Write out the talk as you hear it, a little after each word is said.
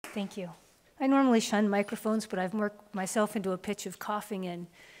Thank you. I normally shun microphones, but I've worked myself into a pitch of coughing and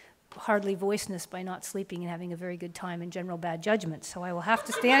hardly voiceness by not sleeping and having a very good time and general bad judgment. So I will have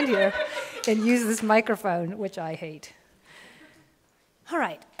to stand here and use this microphone, which I hate. All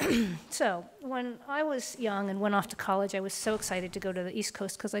right. So when I was young and went off to college, I was so excited to go to the East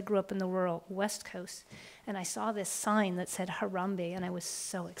Coast because I grew up in the rural West Coast. And I saw this sign that said Harambe, and I was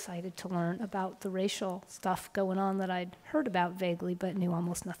so excited to learn about the racial stuff going on that I'd heard about vaguely but knew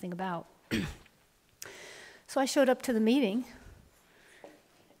almost nothing about. So I showed up to the meeting,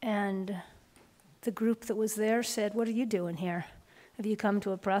 and the group that was there said, "What are you doing here? Have you come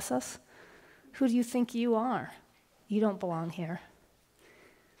to oppress us? Who do you think you are? You don't belong here."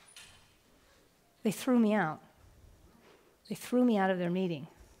 They threw me out. They threw me out of their meeting.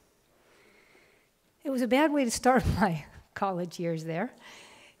 It was a bad way to start my college years there.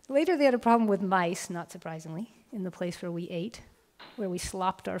 Later, they had a problem with mice, not surprisingly, in the place where we ate, where we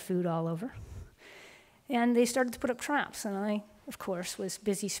slopped our food all over. And they started to put up traps, and I, of course, was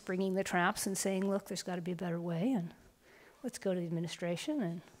busy springing the traps and saying, "Look, there's got to be a better way, and let's go to the administration."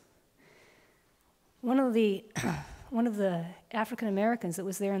 And one of the African Americans that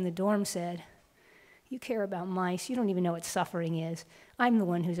was there in the dorm said, "You care about mice, you don't even know what suffering is. I'm the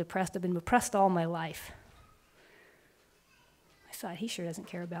one who's oppressed, I've been oppressed all my life." I thought, he sure doesn't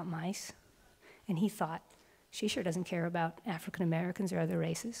care about mice. And he thought, she sure doesn't care about African Americans or other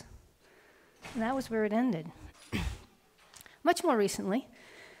races. And that was where it ended. Much more recently,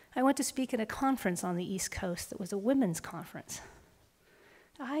 I went to speak at a conference on the East Coast that was a women's conference.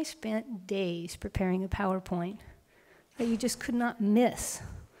 I spent days preparing a PowerPoint that you just could not miss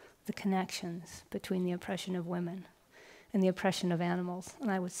the connections between the oppression of women and the oppression of animals.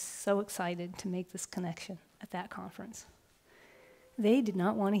 And I was so excited to make this connection at that conference. They did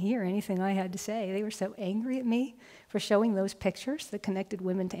not want to hear anything I had to say. They were so angry at me for showing those pictures that connected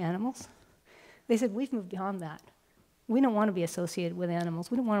women to animals. They said, "We've moved beyond that. We don't want to be associated with animals.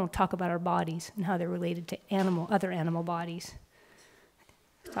 We don't want to talk about our bodies and how they're related to other animal bodies.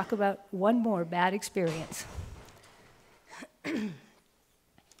 Talk about one more bad experience."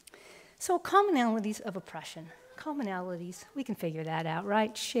 So commonalities of oppression. Commonalities, we can figure that out,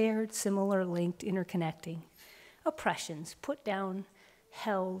 right? Shared, similar, linked, interconnecting. Oppressions, put down,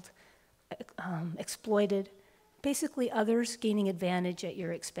 held, exploited, basically others gaining advantage at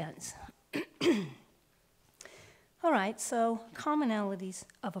your expense. All right, so commonalities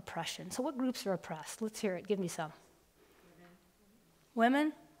of oppression. So what groups are oppressed? Let's hear it. Give me some.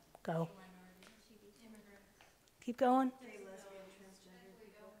 Women? Go. Keep going.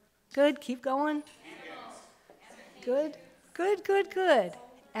 Good, keep going. Good, good, good, good.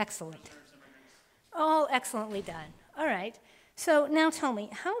 Excellent. All excellently done. All right. So now tell me,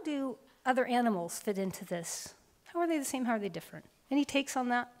 how do other animals fit into this? How are they the same? How are they different? Any takes on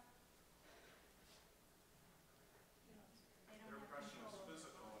that?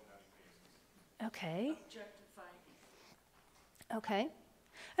 Okay. Okay.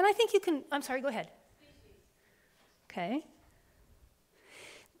 And I think you can, I'm sorry, go ahead. Okay.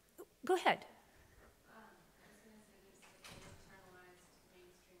 Go ahead.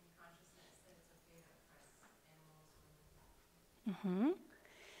 Mm-hmm.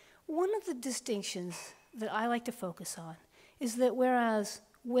 One of the distinctions that I like to focus on is that whereas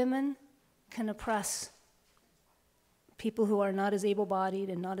women can oppress people who are not as able-bodied,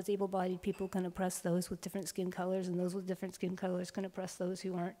 and not as able-bodied people can oppress those with different skin colors, and those with different skin colors can oppress those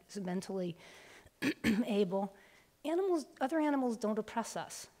who aren't as mentally able, other animals don't oppress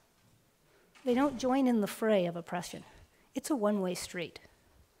us. They don't join in the fray of oppression. It's a one-way street.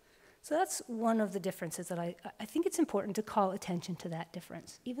 So that's one of the differences that I think it's important to call attention to that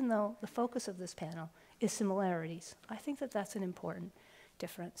difference. Even though the focus of this panel is similarities, I think that that's an important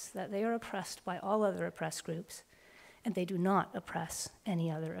difference, that they are oppressed by all other oppressed groups, and they do not oppress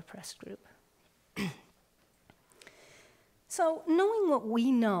any other oppressed group. So knowing what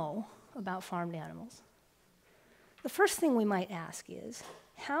we know about farmed animals, the first thing we might ask is,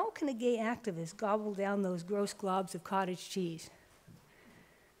 how can a gay activist gobble down those gross globs of cottage cheese?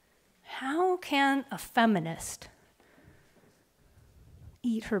 How can a feminist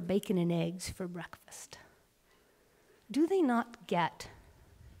eat her bacon and eggs for breakfast? Do they not get,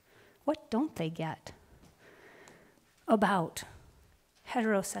 what don't they get about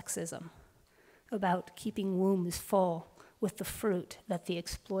heterosexism, about keeping wombs full with the fruit that the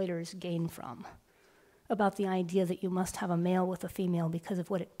exploiters gain from, about the idea that you must have a male with a female because of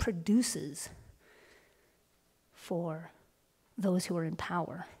what it produces for those who are in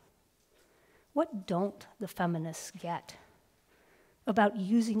power? What don't the feminists get about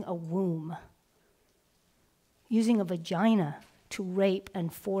using a womb, using a vagina to rape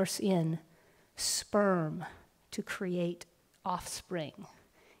and force in sperm to create offspring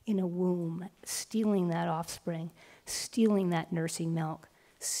in a womb, stealing that offspring, stealing that nursing milk,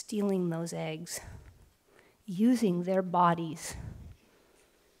 stealing those eggs, using their bodies.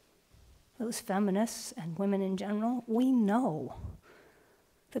 Those feminists and women in general, we know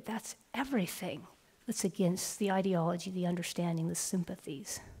that that's everything that's against the ideology, the understanding, the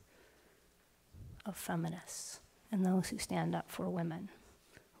sympathies of feminists and those who stand up for women,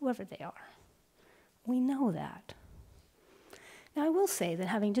 whoever they are. We know that. Now, I will say that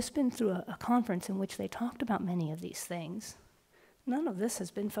having just been through a conference in which they talked about many of these things, none of this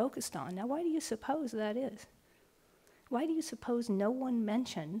has been focused on. Now, why do you suppose that is? Why do you suppose no one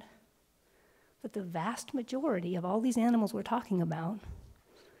mentioned that the vast majority of all these animals we're talking about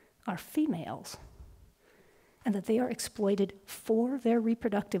are females, and that they are exploited for their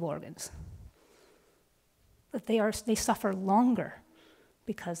reproductive organs, that they suffer longer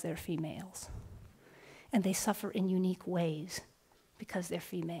because they're females, and they suffer in unique ways because they're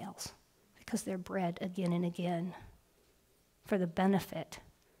females, because they're bred again and again for the benefit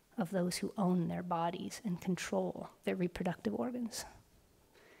of those who own their bodies and control their reproductive organs.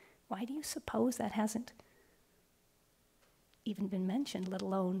 Why do you suppose that hasn't even been mentioned, let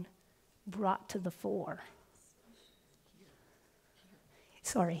alone brought to the fore?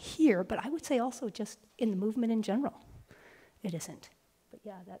 Sorry, here, but I would say also just in the movement in general. It isn't. But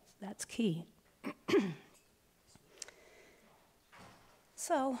yeah, that's key.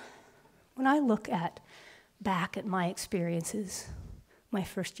 So, when I look back at my experiences, my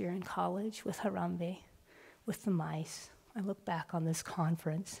first year in college with Harambe, with the mice, I look back on this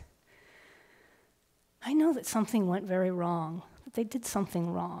conference, I know that something went very wrong, that they did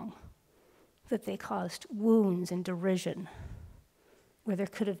something wrong, that they caused wounds and derision where there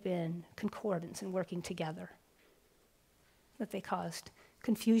could have been concordance and working together, that they caused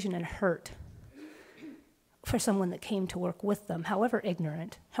confusion and hurt for someone that came to work with them, however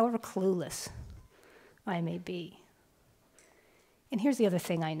ignorant, however clueless I may be. And here's the other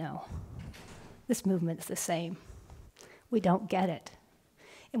thing I know. This movement's the same. We don't get it.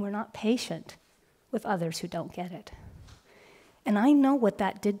 And we're not patient with others who don't get it. And I know what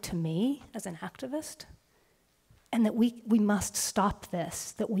that did to me as an activist, and that we must stop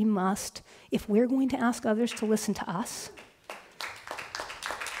this, that we must, if we're going to ask others to listen to us,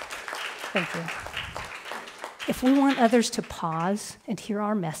 thank you. If we want others to pause and hear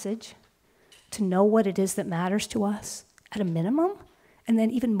our message, to know what it is that matters to us at a minimum, and then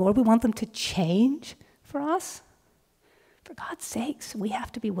even more, we want them to change for us, for God's sakes, we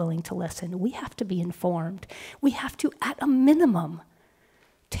have to be willing to listen. We have to be informed. We have to, at a minimum,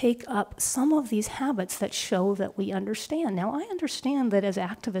 take up some of these habits that show that we understand. Now, I understand that as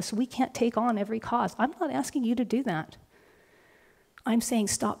activists, we can't take on every cause. I'm not asking you to do that. I'm saying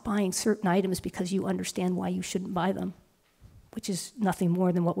stop buying certain items because you understand why you shouldn't buy them, which is nothing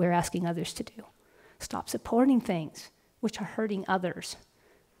more than what we're asking others to do. Stop supporting things which are hurting others,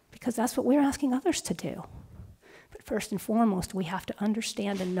 because that's what we're asking others to do. But first and foremost, we have to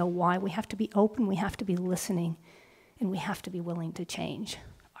understand and know why. We have to be open, we have to be listening, and we have to be willing to change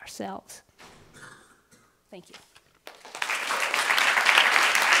ourselves. Thank you.